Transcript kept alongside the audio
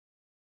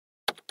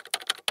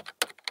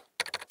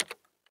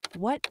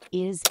What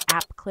is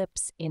app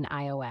clips in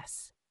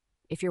iOS?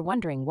 If you're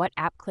wondering what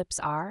app clips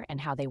are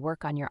and how they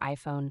work on your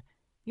iPhone,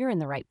 you're in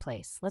the right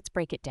place. Let's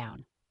break it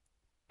down.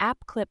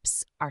 App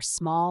clips are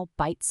small,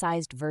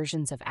 bite-sized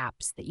versions of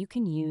apps that you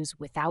can use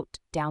without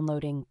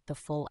downloading the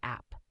full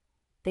app.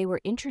 They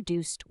were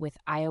introduced with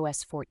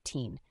iOS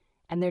 14,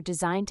 and they're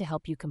designed to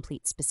help you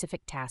complete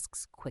specific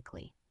tasks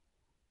quickly.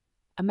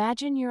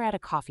 Imagine you're at a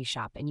coffee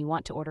shop and you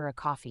want to order a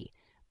coffee,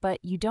 but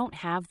you don't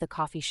have the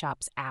coffee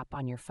shop's app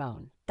on your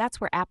phone.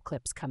 That's where app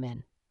clips come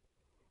in.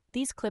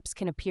 These clips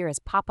can appear as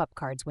pop-up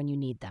cards when you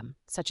need them,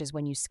 such as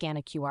when you scan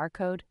a QR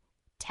code,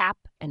 tap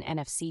an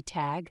NFC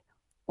tag,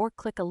 or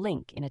click a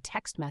link in a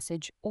text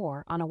message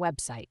or on a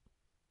website.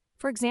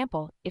 For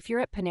example, if you're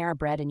at Panera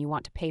Bread and you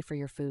want to pay for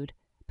your food,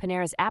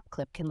 Panera's app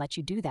clip can let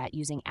you do that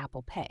using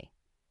Apple Pay.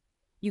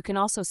 You can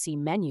also see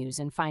menus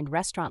and find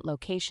restaurant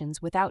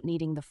locations without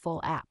needing the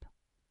full app.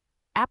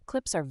 App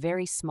clips are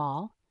very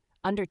small,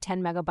 under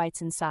 10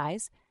 megabytes in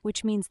size,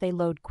 which means they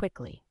load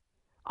quickly,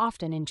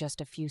 often in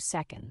just a few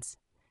seconds.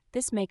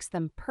 This makes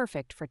them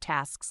perfect for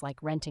tasks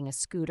like renting a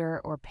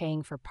scooter or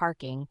paying for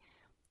parking,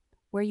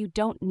 where you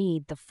don't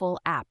need the full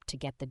app to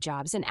get the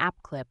job. As an app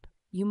clip,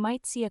 you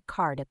might see a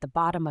card at the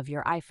bottom of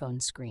your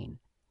iPhone screen.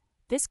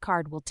 This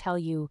card will tell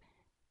you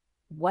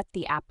what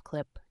the app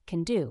clip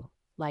can do,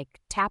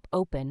 like tap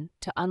open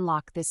to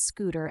unlock this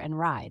scooter and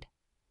ride.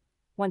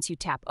 Once you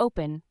tap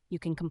open, you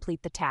can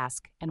complete the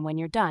task, and when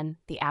you're done,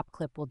 the app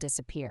clip will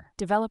disappear.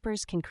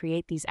 Developers can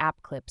create these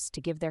app clips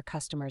to give their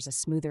customers a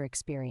smoother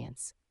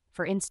experience.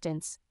 For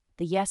instance,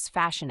 the Yes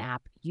Fashion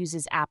app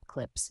uses app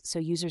clips so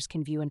users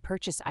can view and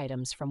purchase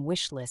items from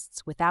wish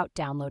lists without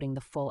downloading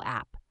the full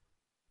app.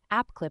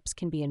 App clips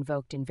can be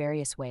invoked in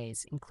various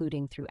ways,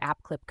 including through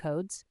app clip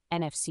codes,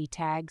 NFC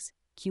tags,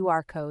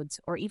 QR codes,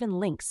 or even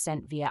links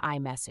sent via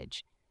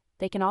iMessage.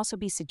 They can also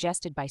be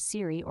suggested by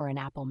Siri or in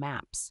Apple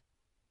Maps.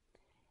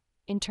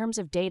 In terms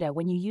of data,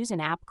 when you use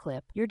an app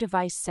clip, your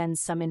device sends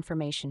some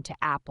information to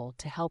Apple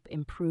to help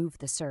improve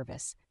the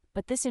service,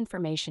 but this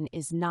information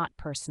is not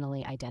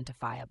personally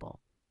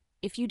identifiable.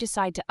 If you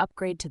decide to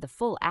upgrade to the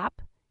full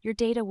app, your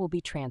data will be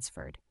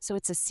transferred, so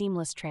it's a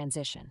seamless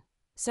transition.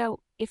 So,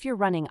 if you're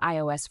running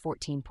iOS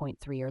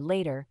 14.3 or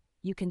later,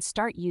 you can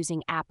start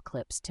using app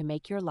clips to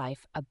make your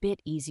life a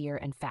bit easier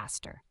and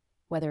faster.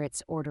 Whether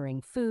it's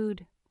ordering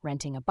food,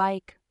 renting a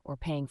bike, or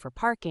paying for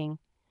parking,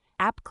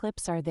 app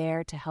clips are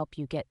there to help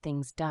you get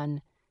things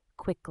done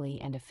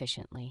quickly and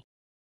efficiently.